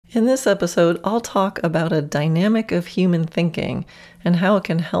In this episode, I'll talk about a dynamic of human thinking and how it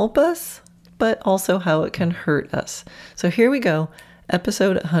can help us, but also how it can hurt us. So here we go,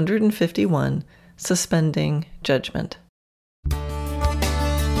 episode 151, Suspending Judgment.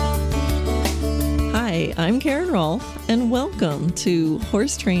 Hi, I'm Karen Rolfe, and welcome to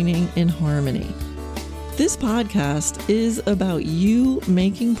Horse Training in Harmony. This podcast is about you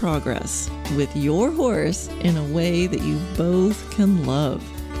making progress with your horse in a way that you both can love.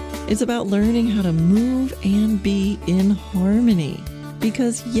 It's about learning how to move and be in harmony.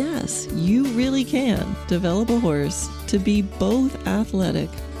 Because yes, you really can develop a horse to be both athletic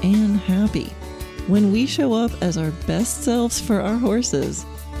and happy. When we show up as our best selves for our horses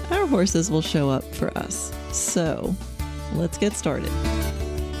will show up for us. So let's get started.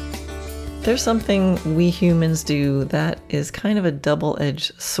 There's something we humans do that is kind of a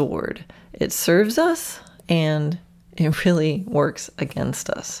double-edged sword. It serves us and it really works against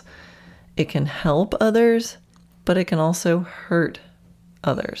us. It can help others, but it can also hurt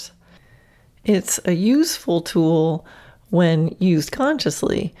others. It's a useful tool when used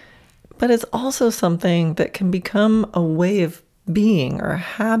consciously, but it's also something that can become a way of being or a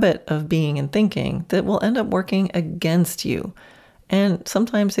habit of being and thinking that will end up working against you. And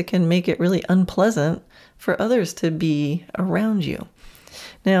sometimes it can make it really unpleasant for others to be around you.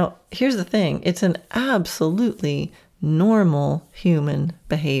 Now, here's the thing. It's an absolutely normal human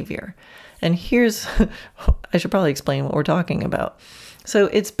behavior. And here's, I should probably explain what we're talking about. So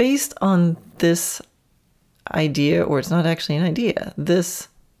it's based on this idea, or it's not actually an idea, this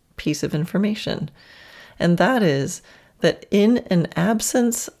piece of information. And that is that in an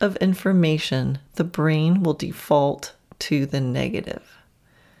absence of information, the brain will default to the negative.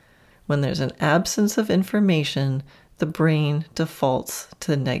 When there's an absence of information, the brain defaults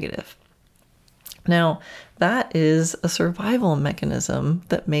to the negative. Now, that is a survival mechanism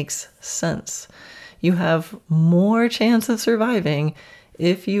that makes sense. You have more chance of surviving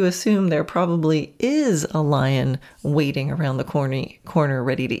if you assume there probably is a lion waiting around the corner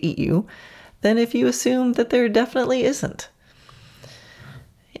ready to eat you than if you assume that there definitely isn't.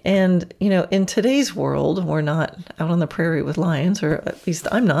 And, in today's world, we're not out on the prairie with lions, or at least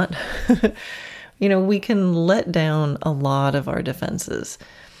I'm not. We can let down a lot of our defenses.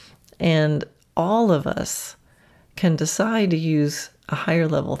 And all of us can decide to use a higher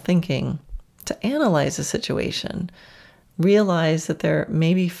level thinking to analyze a situation, realize that there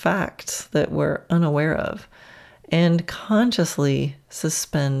may be facts that we're unaware of, and consciously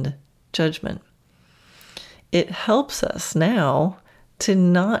suspend judgment. It helps us now to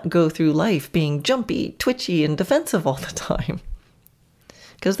not go through life being jumpy, twitchy, and defensive all the time.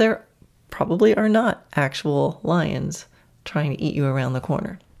 Because there probably are not actual lions trying to eat you around the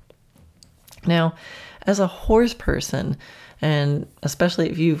corner. Now, as a horse person, and especially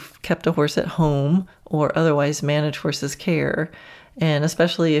if you've kept a horse at home or otherwise manage horses' care, and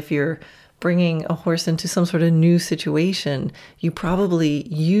especially if you're bringing a horse into some sort of new situation, you probably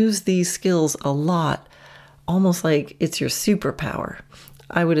use these skills a lot, almost like it's your superpower.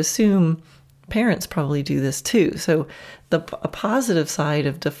 I would assume parents probably do this too. So a positive side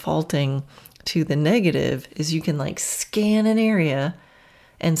of defaulting to the negative is you can scan an area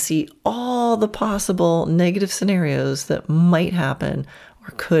and see all the possible negative scenarios that might happen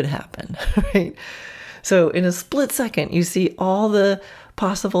or could happen, right? So in a split second, you see all the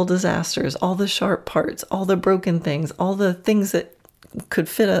possible disasters, all the sharp parts, all the broken things, all the things that could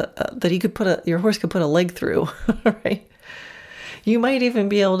fit your horse could put a leg through, right? You might even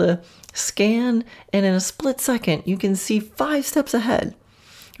be able to scan, and in a split second, you can see 5 steps ahead,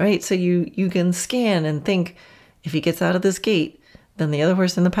 right? So you can scan and think, if he gets out of this gate, then the other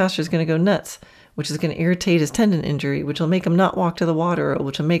horse in the pasture is going to go nuts, which is going to irritate his tendon injury, which will make him not walk to the water,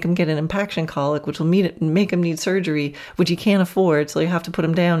 which will make him get an impaction colic, which will make him need surgery, which he can't afford, so you have to put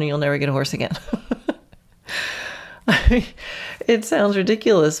him down and you'll never get a horse again. It sounds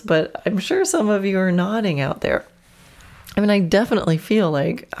ridiculous, but I'm sure some of you are nodding out there. I definitely feel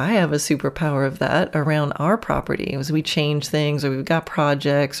like I have a superpower of that around our property. As we change things, or we've got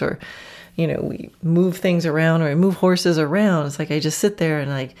projects, or we move things around, or we move horses around. It's like I just sit there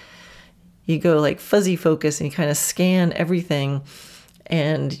and you go fuzzy focus and you kind of scan everything,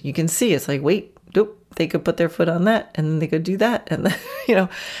 and you can see it's wait, nope, they could put their foot on that, and then they could do that, and then,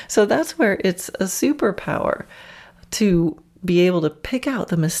 so that's where it's a superpower to be able to pick out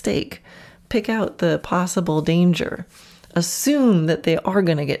the mistake, pick out the possible danger, assume that they are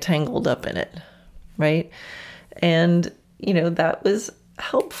going to get tangled up in it, right? And that was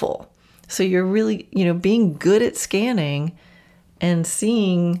helpful. So you're really, being good at scanning and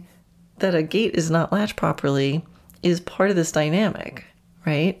seeing that a gate is not latched properly is part of this dynamic,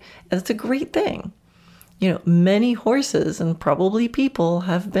 right? And it's a great thing. Many horses and probably people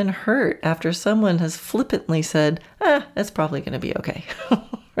have been hurt after someone has flippantly said, it's probably going to be okay,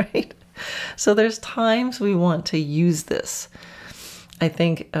 right? So there's times we want to use this. I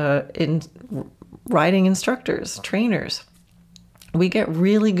think in riding instructors, trainers, we get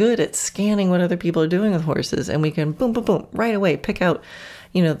really good at scanning what other people are doing with horses, and we can boom, boom, boom, right away pick out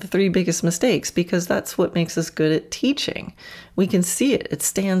the 3 biggest mistakes, because that's what makes us good at teaching. We can see it. It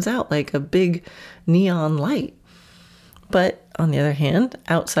stands out like a big neon light. But on the other hand,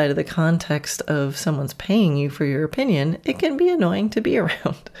 outside of the context of someone's paying you for your opinion, it can be annoying to be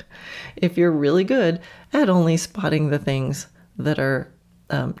around if you're really good at only spotting the things that are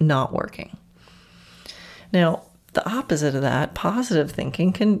not working. Now, the opposite of that, positive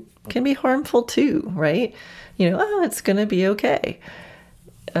thinking, can be harmful too, right? It's going to be okay.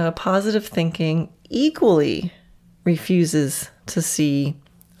 Positive thinking equally refuses to see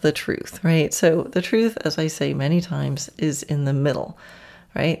the truth, right? So the truth, as I say many times, is in the middle,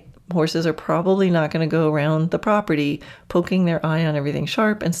 right? Horses are probably not going to go around the property poking their eye on everything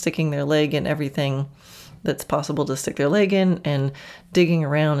sharp and sticking their leg in everything that's possible to stick their leg in and digging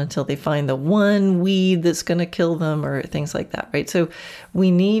around until they find the one weed that's going to kill them or things like that, right? So we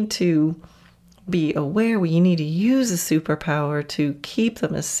need to be aware. We need to use a superpower to keep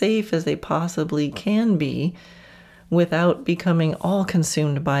them as safe as they possibly can be without becoming all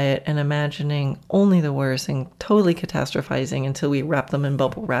consumed by it and imagining only the worst and totally catastrophizing until we wrap them in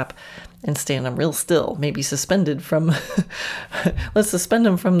bubble wrap and stand them real still, maybe suspended from, let's suspend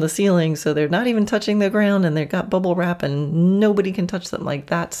them from the ceiling so they're not even touching the ground and they've got bubble wrap and nobody can touch them. Like,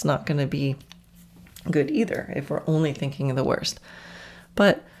 that's not going to be good either if we're only thinking of the worst.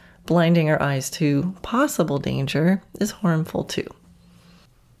 But blinding our eyes to possible danger is harmful too.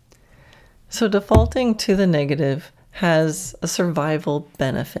 So defaulting to the negative has a survival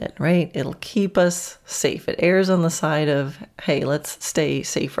benefit, right? It'll keep us safe. It errs on the side of, hey, let's stay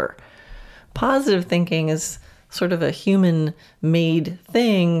safer. Positive thinking is sort of a human-made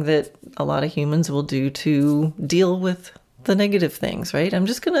thing that a lot of humans will do to deal with the negative things, right? I'm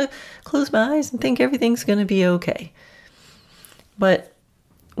just going to close my eyes and think everything's going to be okay. But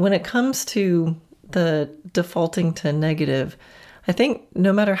when it comes to the defaulting to negative, I think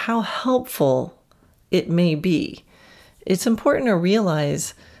no matter how helpful it may be, it's important to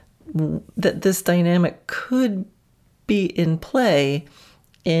realize that this dynamic could be in play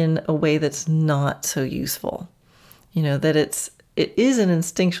in a way that's not so useful. That it is an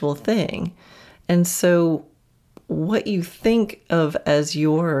instinctual thing. And so what you think of as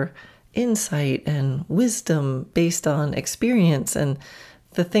your insight and wisdom based on experience and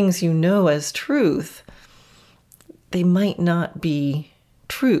the things you know as truth, they might not be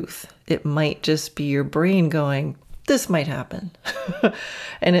truth. It might just be your brain going, this might happen.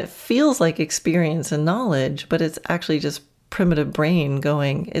 And it feels like experience and knowledge, but it's actually just primitive brain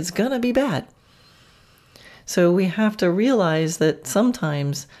going, it's going to be bad. So we have to realize that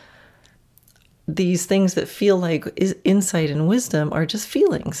sometimes these things that feel like insight and wisdom are just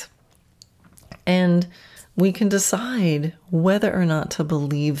feelings. And we can decide whether or not to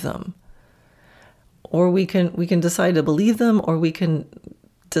believe them. Or we can decide to believe them, or we can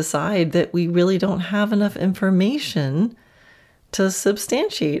decide that we really don't have enough information to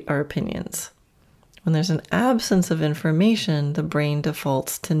substantiate our opinions. When there's an absence of information, the brain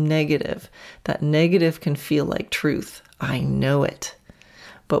defaults to negative. That negative can feel like truth. I know it.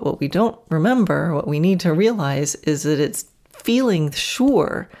 But what we don't remember, what we need to realize, is that it's feeling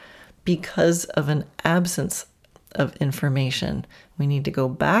sure because of an absence of information. We need to go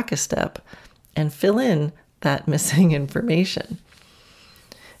back a step and fill in that missing information.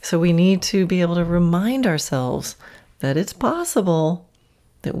 So we need to be able to remind ourselves that it's possible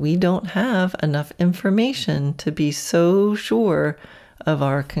that we don't have enough information to be so sure of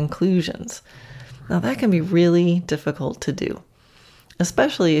our conclusions. Now, that can be really difficult to do,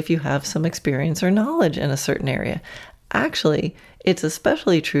 especially if you have some experience or knowledge in a certain area. Actually, it's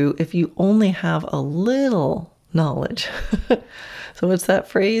especially true if you only have a little knowledge. So what's that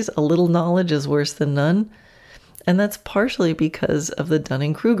phrase? A little knowledge is worse than none. And that's partially because of the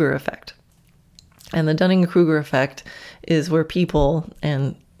Dunning-Kruger effect. And the Dunning-Kruger effect is where people,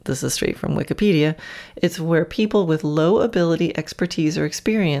 and this is straight from Wikipedia, it's where people with low ability, expertise, or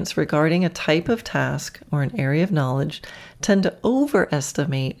experience regarding a type of task or an area of knowledge tend to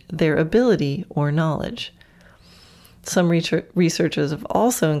overestimate their ability or knowledge. Some researchers have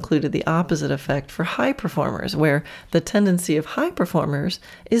also included the opposite effect for high performers, where the tendency of high performers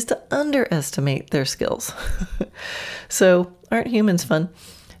is to underestimate their skills. So, aren't humans fun?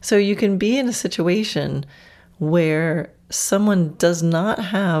 So you can be in a situation where someone does not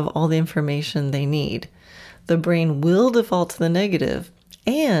have all the information they need, the brain will default to the negative,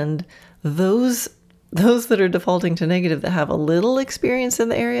 and those that are defaulting to negative that have a little experience in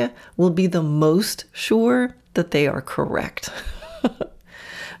the area will be the most sure that they are correct.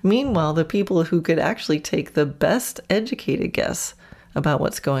 Meanwhile, the people who could actually take the best educated guess about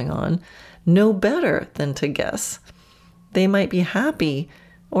what's going on know better than to guess. They might be happy,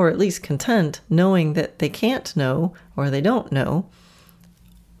 or at least content, knowing that they can't know or they don't know,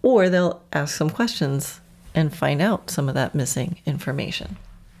 or they'll ask some questions and find out some of that missing information.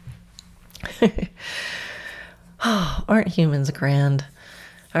 Oh, aren't humans grand?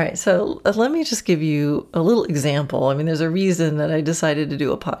 All right, so let me just give you a little example. I mean, there's a reason that I decided to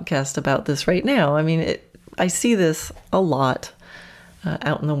do a podcast about this right now. I mean, I see this a lot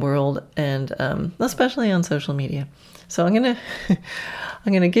out in the world, and especially on social media. So I'm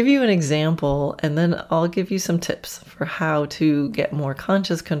gonna give you an example, and then I'll give you some tips for how to get more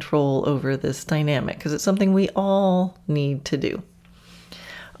conscious control over this dynamic, because it's something we all need to do.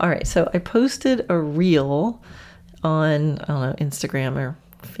 All right, so I posted a reel on, I don't know, Instagram or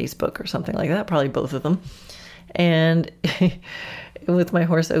Facebook or something like that, probably both of them, and with my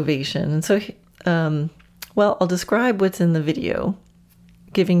horse Ovation. And so, I'll describe what's in the video,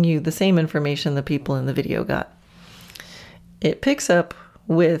 giving you the same information the people in the video got. It picks up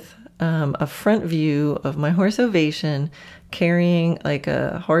with a front view of my horse Ovation carrying like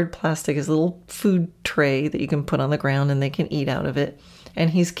a hard plastic, his little food tray that you can put on the ground and they can eat out of it. And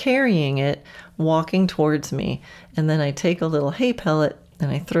he's carrying it, walking towards me. And then I take a little hay pellet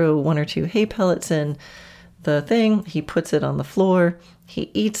and I throw 1 or 2 hay pellets in the thing. He puts it on the floor. He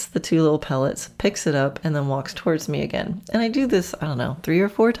eats the 2 little pellets, picks it up, and then walks towards me again. And I do this, 3 or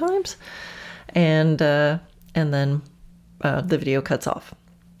 4 times. And then the video cuts off.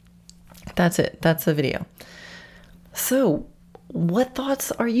 That's it. That's the video. So what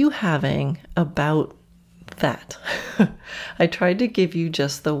thoughts are you having about that? I tried to give you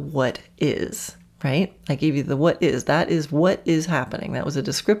just the what is, right? I gave you the what is. That is what is happening. That was a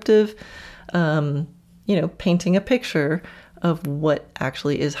descriptive, painting a picture of what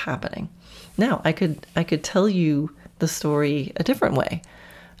actually is happening. Now, I could tell you the story a different way,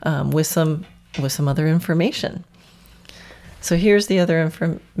 with some other information. So here's the other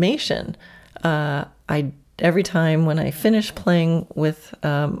information. Every time when I finish playing with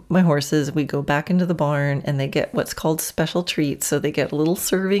my horses, we go back into the barn and they get what's called special treats. So they get a little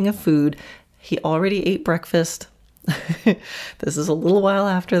serving of food. He already ate breakfast. This is a little while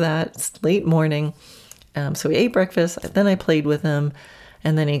after that. It's late morning. So he ate breakfast. Then I played with him.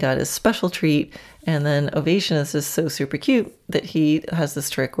 And then he got his special treat. And then Ovation is just so super cute that he has this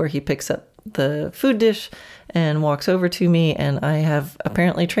trick where he picks up the food dish and walks over to me, and I have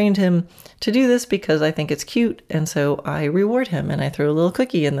apparently trained him to do this because I think it's cute, and so I reward him and I throw a little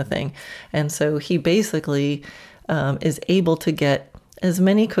cookie in the thing, and so he basically is able to get as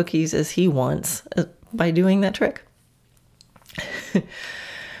many cookies as he wants by doing that trick.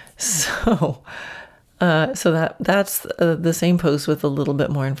 So that's the same post with a little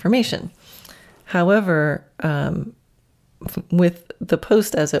bit more information. However, with the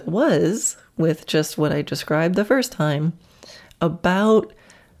post as it was, with just what I described the first time, about,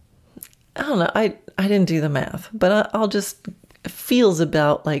 I don't know, I didn't do the math, but I'll just, feels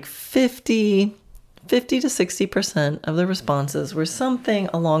about like 50 to 60% of the responses were something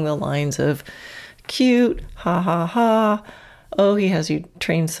along the lines of cute, ha ha ha, oh, he has you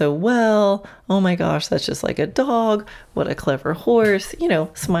trained so well, oh my gosh, that's just like a dog, what a clever horse,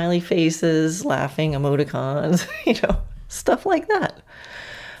 smiley faces, laughing emoticons, stuff like that.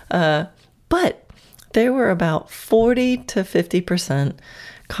 But there were about 40 to 50%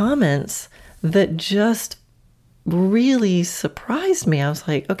 comments that just really surprised me. I was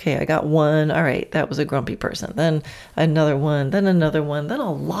like, okay, I got one. All right, that was a grumpy person. Then another one, then another one, then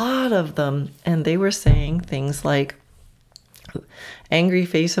a lot of them. And they were saying things like, angry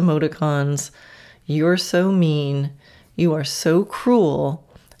face emoticons, you're so mean, you are so cruel,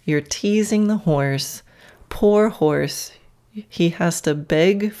 you're teasing the horse, poor horse, he has to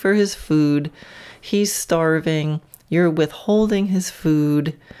beg for his food, he's starving, you're withholding his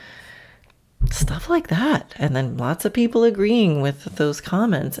food, stuff like that. And then lots of people agreeing with those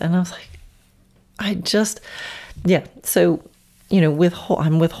comments. And I was like, so,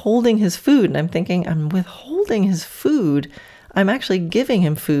 I'm withholding his food. And I'm thinking, I'm withholding his food. I'm actually giving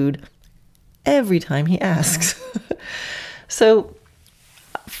him food every time he asks. So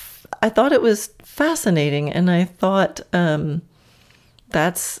I thought it was fascinating. And I thought,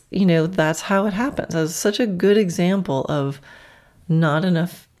 that's how it happens. That was such a good example of not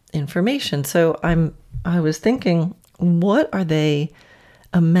enough information. So I was thinking, what are they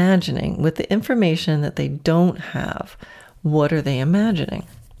imagining with the information that they don't have? What are they imagining?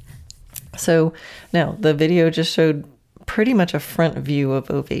 So now the video just showed pretty much a front view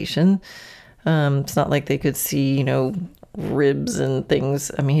of Ovation. It's not like they could see, ribs and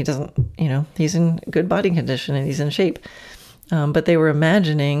things. I mean, he doesn't, he's in good body condition and he's in shape. But they were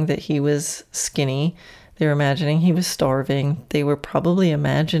imagining that he was skinny. They were imagining he was starving. They were probably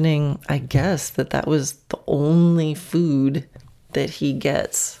imagining, I guess, that was the only food that he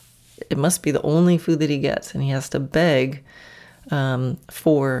gets. It must be the only food that he gets. And he has to beg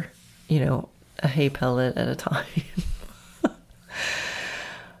for, a hay pellet at a time.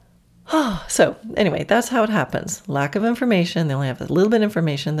 So anyway, that's how it happens. Lack of information. They only have a little bit of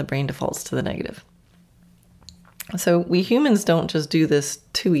information. The brain defaults to the negative. So we humans don't just do this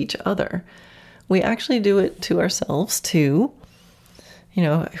to each other. We actually do it to ourselves too.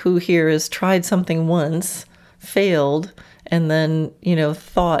 Who here has tried something once, failed, and then,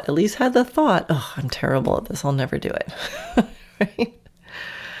 thought, at least had the thought, oh, I'm terrible at this. I'll never do it. Right?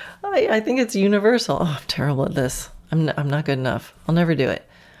 I think it's universal. Oh, I'm terrible at this. I'm not good enough. I'll never do it.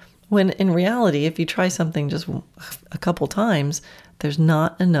 When in reality, if you try something just a couple times, there's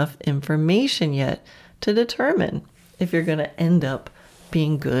not enough information yet to determine if you're going to end up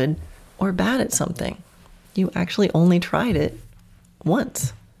being good or bad at something. You actually only tried it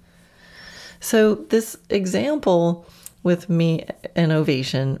once. So this example with me and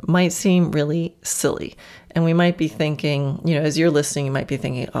Ovation might seem really silly. And we might be thinking, as you're listening, you might be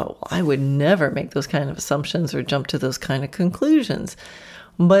thinking, oh, I would never make those kind of assumptions or jump to those kind of conclusions.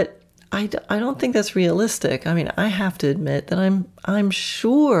 But I don't think that's realistic. I mean, I have to admit that I'm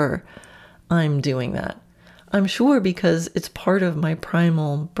sure I'm doing that. I'm sure because it's part of my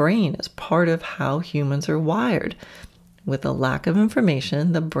primal brain. It's part of how humans are wired. With a lack of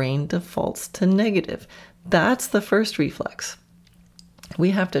information, the brain defaults to negative. That's the first reflex.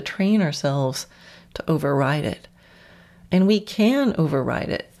 We have to train ourselves to override it. And we can override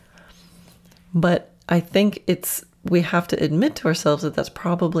it. But I think we have to admit to ourselves that that's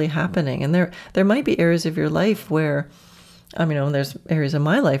probably happening. And there might be areas of your life where, there's areas of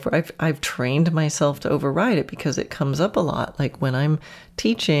my life where I've trained myself to override it because it comes up a lot, like when I'm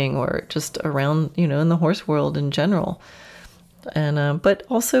teaching or just around, in the horse world in general. And, but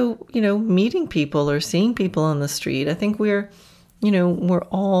also, meeting people or seeing people on the street. I think we're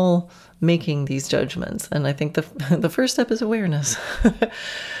all making these judgments. And I think the first step is awareness.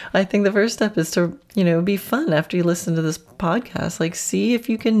 I think the first step is to, be fun after you listen to this podcast. Like, see if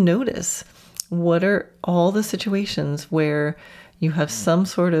you can notice what are all the situations where you have some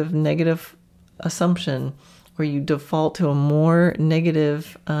sort of negative assumption or you default to a more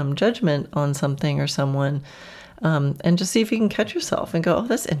negative judgment on something or someone. And just see if you can catch yourself and go, oh,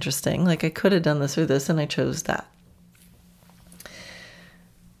 that's interesting. Like I could have done this or this and I chose that.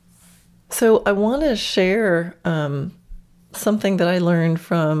 So I want to share something that I learned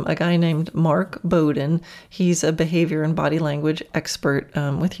from a guy named Mark Bowden. He's a behavior and body language expert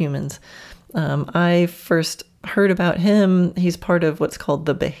with humans. I first heard about him. He's part of what's called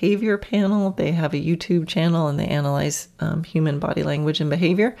the Behavior Panel. They have a YouTube channel and they analyze human body language and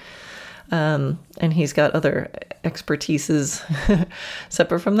behavior. And he's got other expertises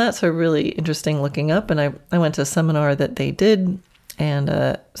separate from that. So really interesting looking up. And I went to a seminar that they did. And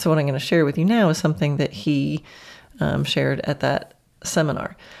so what I'm going to share with you now is something that he shared at that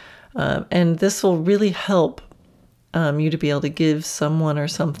seminar. And this will really help you to be able to give someone or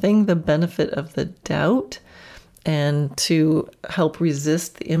something the benefit of the doubt and to help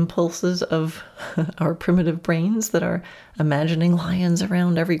resist the impulses of our primitive brains that are imagining lions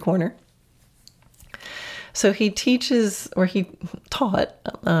around every corner. So he teaches lots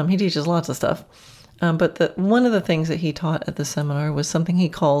of stuff. But one of the things that he taught at the seminar was something he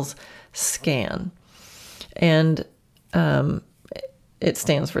calls SCAN. And it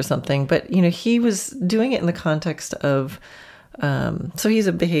stands for something. But, he was doing it in the context of, so he's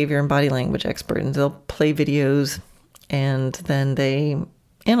a behavior and body language expert, and they'll play videos and then they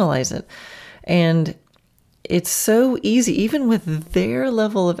analyze it. And it's so easy, even with their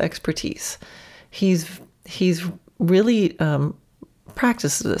level of expertise. He's really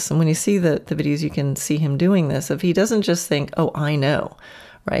practiced this. And when you see the videos, you can see him doing this. If he doesn't just think, oh, I know,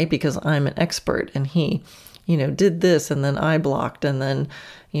 right? Because I'm an expert and he, did this and then I blocked and then,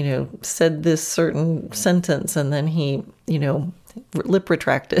 said this certain sentence and then he, lip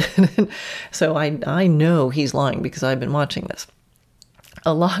retracted. So I know he's lying because I've been watching this.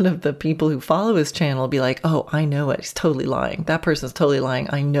 A lot of the people who follow his channel will be like, oh, I know it. He's totally lying. That person's totally lying.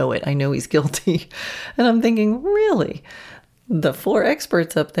 I know it. I know he's guilty. And I'm thinking, really? The 4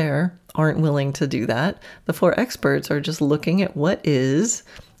 experts up there aren't willing to do that. The 4 experts are just looking at what is,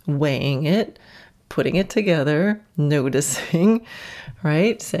 weighing it, putting it together, noticing,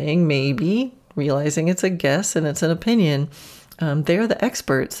 right? Saying maybe, realizing it's a guess and it's an opinion. They're the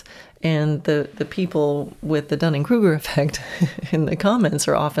experts. And the people with the Dunning-Kruger effect in the comments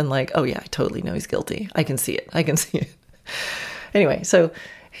are often like, oh yeah, I totally know he's guilty. I can see it. Anyway, so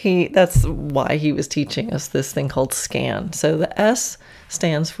that's why he was teaching us this thing called SCAN. So the S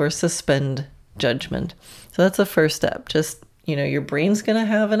stands for suspend judgment. So that's the first step. Just, your brain's going to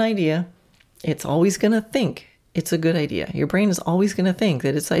have an idea. It's always going to think it's a good idea. Your brain is always going to think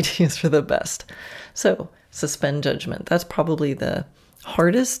that its idea is for the best. So suspend judgment. That's probably the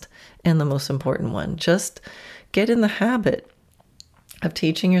hardest and the most important one. Just get in the habit of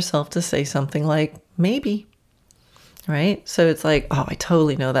teaching yourself to say something like, maybe, right? So it's like, oh, I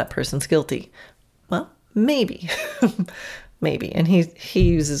totally know that person's guilty. Well, maybe, maybe. And he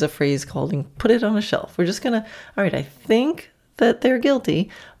uses a phrase called, put it on a shelf. We're just going to, all right, I think that they're guilty,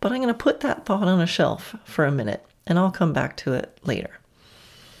 but I'm going to put that thought on a shelf for a minute and I'll come back to it later.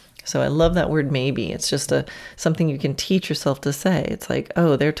 So I love that word maybe. It's just something you can teach yourself to say. It's like,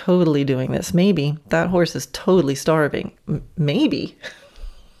 oh, they're totally doing this. Maybe that horse is totally starving. Maybe.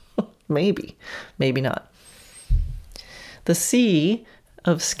 Maybe not. The C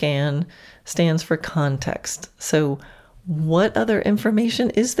of SCAN stands for context. So what other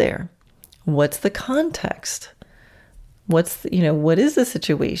information is there? What's the context? What is the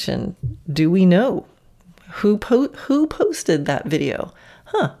situation? Do we know? Who posted that video?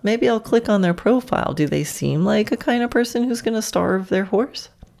 Maybe I'll click on their profile. Do they seem like a kind of person who's going to starve their horse?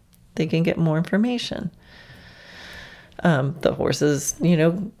 They can get more information. The horse is,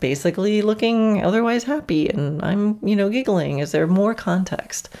 basically looking otherwise happy and I'm, giggling. Is there more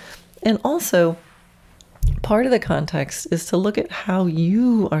context? And also, part of the context is to look at how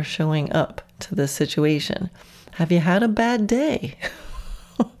you are showing up to this situation. Have you had a bad day?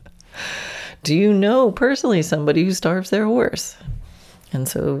 Do you know personally somebody who starves their horse?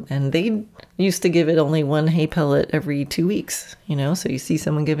 And they used to give it only 1 hay pellet every 2 weeks, so you see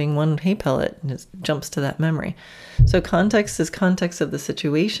someone giving 1 hay pellet and it jumps to that memory. So context is context of the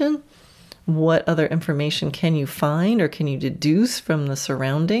situation. What other information can you find or can you deduce from the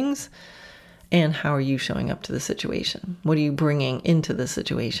surroundings? And how are you showing up to the situation? What are you bringing into the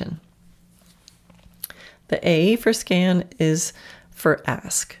situation? The A for SCAN is for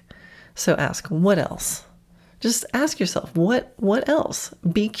ask. So ask, what else? Just ask yourself, what else?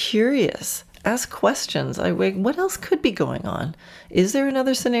 Be curious. Ask questions. What else could be going on? Is there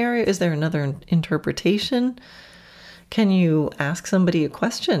another scenario? Is there another interpretation? Can you ask somebody a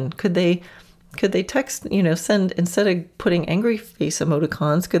question? Could they text, send, instead of putting angry face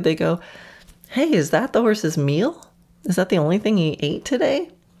emoticons, could they go, hey, is that the horse's meal? Is that the only thing he ate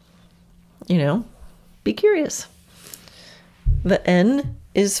today? Be curious. The N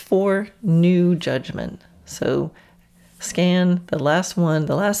is for new judgment. So SCAN, the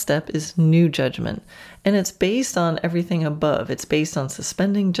last step is new judgment. And it's based on everything above. It's based on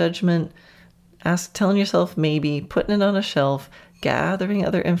suspending judgment, telling yourself maybe, putting it on a shelf, gathering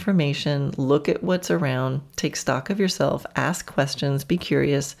other information, look at what's around, take stock of yourself, ask questions, be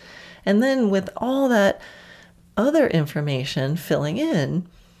curious. And then with all that other information filling in,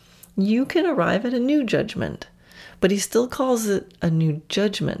 you can arrive at a new judgment. But he still calls it a new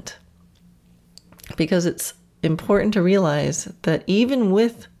judgment because it's important to realize that even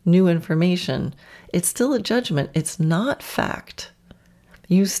with new information, it's still a judgment. It's not fact.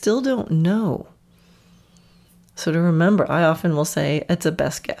 You still don't know. So to remember, I often will say it's a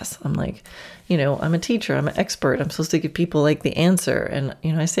best guess. I'm like, I'm a teacher, I'm an expert. I'm supposed to give people the answer. And,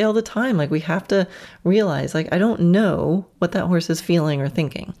 I say all the time, we have to realize, I don't know what that horse is feeling or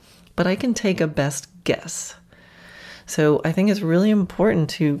thinking, but I can take a best guess. So I think it's really important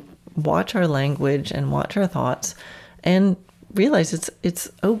to watch our language and watch our thoughts and realize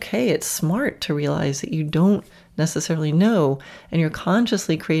it's okay. It's smart to realize that you don't necessarily know and you're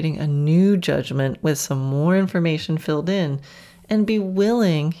consciously creating a new judgment with some more information filled in, and be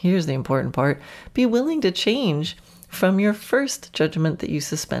willing, here's the important part, be willing to change from your first judgment that you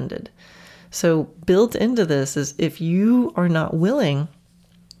suspended. So built into this is if you are not willing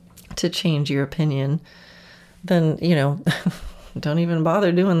to change your opinion, then, don't even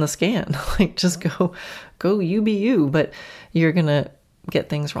bother doing the SCAN. Just go you be you, but you're going to get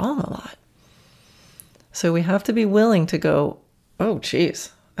things wrong a lot. So we have to be willing to go, oh,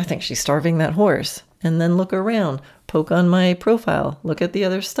 geez, I think she's starving that horse. And then look around, poke on my profile, look at the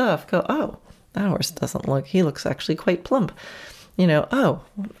other stuff, go, oh, that horse he looks actually quite plump. oh,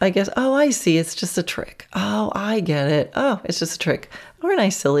 I see, it's just a trick. Oh, I get it. Oh, it's just a trick. Aren't I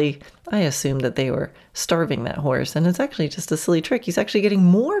silly? I assumed that they were starving that horse, and it's actually just a silly trick. He's actually getting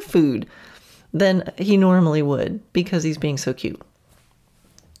more food than he normally would because he's being so cute.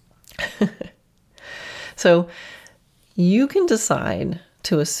 So you can decide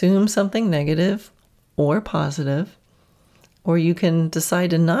to assume something negative or positive, or you can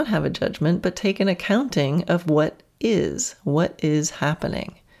decide to not have a judgment, but take an accounting of what is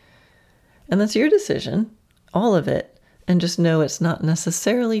happening. And that's your decision, all of it. And just know it's not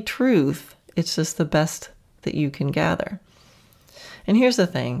necessarily truth. It's just the best that you can gather. And here's the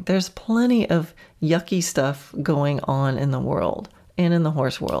thing. There's plenty of yucky stuff going on in the world and in the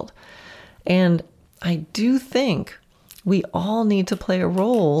horse world. And I do think we all need to play a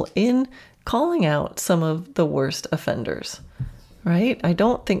role in calling out some of the worst offenders, right? I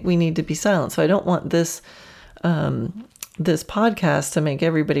don't think we need to be silent. So I don't want this podcast to make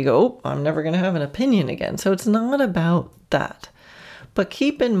everybody go, oh, I'm never going to have an opinion again. So it's not about that. But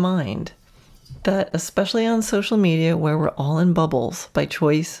keep in mind that, especially on social media, where we're all in bubbles by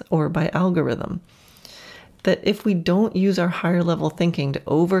choice or by algorithm, that if we don't use our higher level thinking to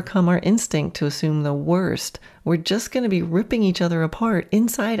overcome our instinct to assume the worst, we're just going to be ripping each other apart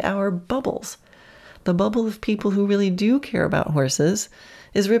inside our bubbles. The bubble of people who really do care about horses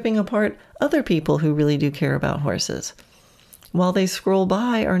is ripping apart other people who really do care about horses, while they scroll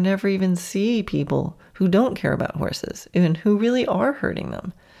by or never even see people who don't care about horses and who really are hurting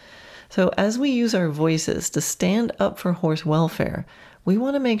them. So as we use our voices to stand up for horse welfare, we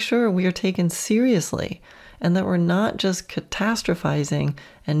want to make sure we are taken seriously and that we're not just catastrophizing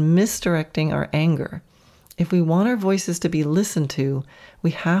and misdirecting our anger. If we want our voices to be listened to,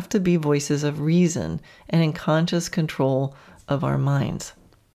 we have to be voices of reason and in conscious control of our minds.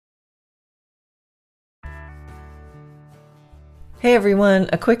 Hey everyone,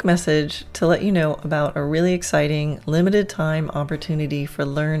 a quick message to let you know about a really exciting limited time opportunity for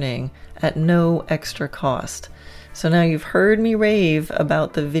learning at no extra cost. So now you've heard me rave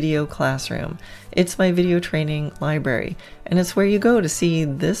about the video classroom. It's my video training library, and it's where you go to see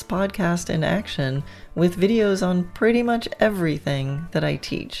this podcast in action with videos on pretty much everything that I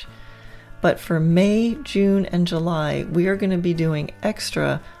teach. But for May, June, and July, we are going to be doing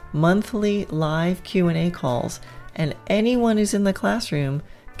extra monthly live Q&A calls, and anyone who's in the classroom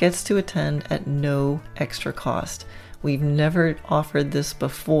gets to attend at no extra cost. We've never offered this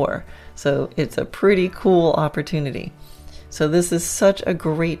before, so it's a pretty cool opportunity. So this is such a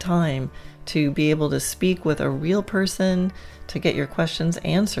great time to be able to speak with a real person, to get your questions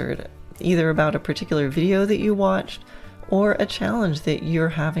answered, either about a particular video that you watched or a challenge that you're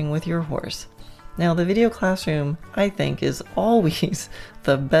having with your horse. Now, the video classroom, I think, is always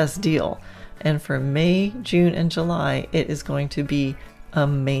the best deal. And for May, June, and July, it is going to be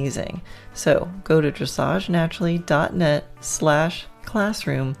amazing. So go to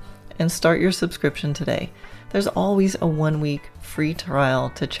dressagenaturally.net/classroom and start your subscription today. There's always a 1-week free trial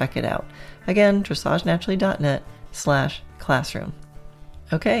to check it out. Again, dressagenaturally.net/classroom.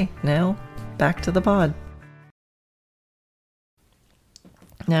 Okay, now back to the pod.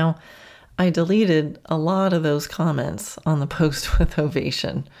 Now, I deleted a lot of those comments on the post with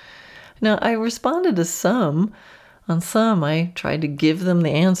Ovation. Now, I responded to some. On some, I tried to give them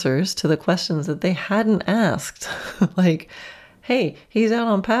the answers to the questions that they hadn't asked. Like, hey, he's out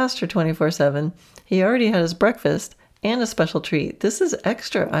on pasture 24/7. He already had his breakfast and a special treat. This is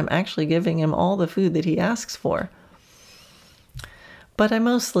extra. I'm actually giving him all the food that he asks for. But I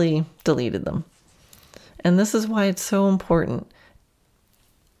mostly deleted them. And this is why it's so important.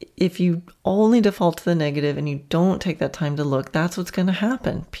 If you only default to the negative and you don't take that time to look, that's what's going to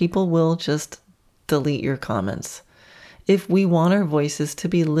happen. People will just delete your comments. If we want our voices to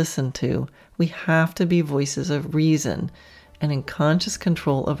be listened to, we have to be voices of reason and in conscious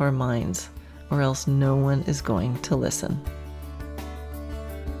control of our minds, or else no one is going to listen.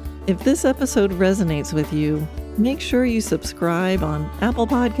 If this episode resonates with you, make sure you subscribe on Apple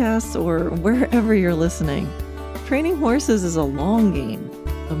Podcasts or wherever you're listening. Training horses is a long game.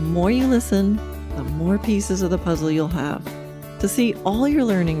 The more you listen, the more pieces of the puzzle you'll have. To see all your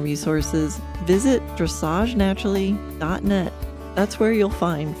learning resources, visit dressagenaturally.net. That's where you'll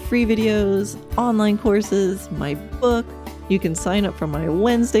find free videos, online courses, my book. You can sign up for my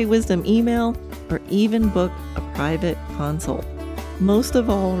Wednesday Wisdom email or even book a private consult. Most of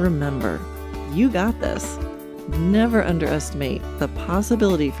all, remember, you got this. Never underestimate the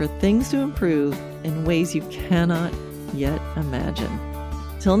possibility for things to improve in ways you cannot yet imagine.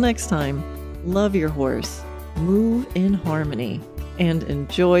 Till next time, love your horse, move in harmony, and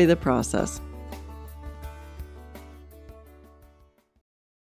enjoy the process.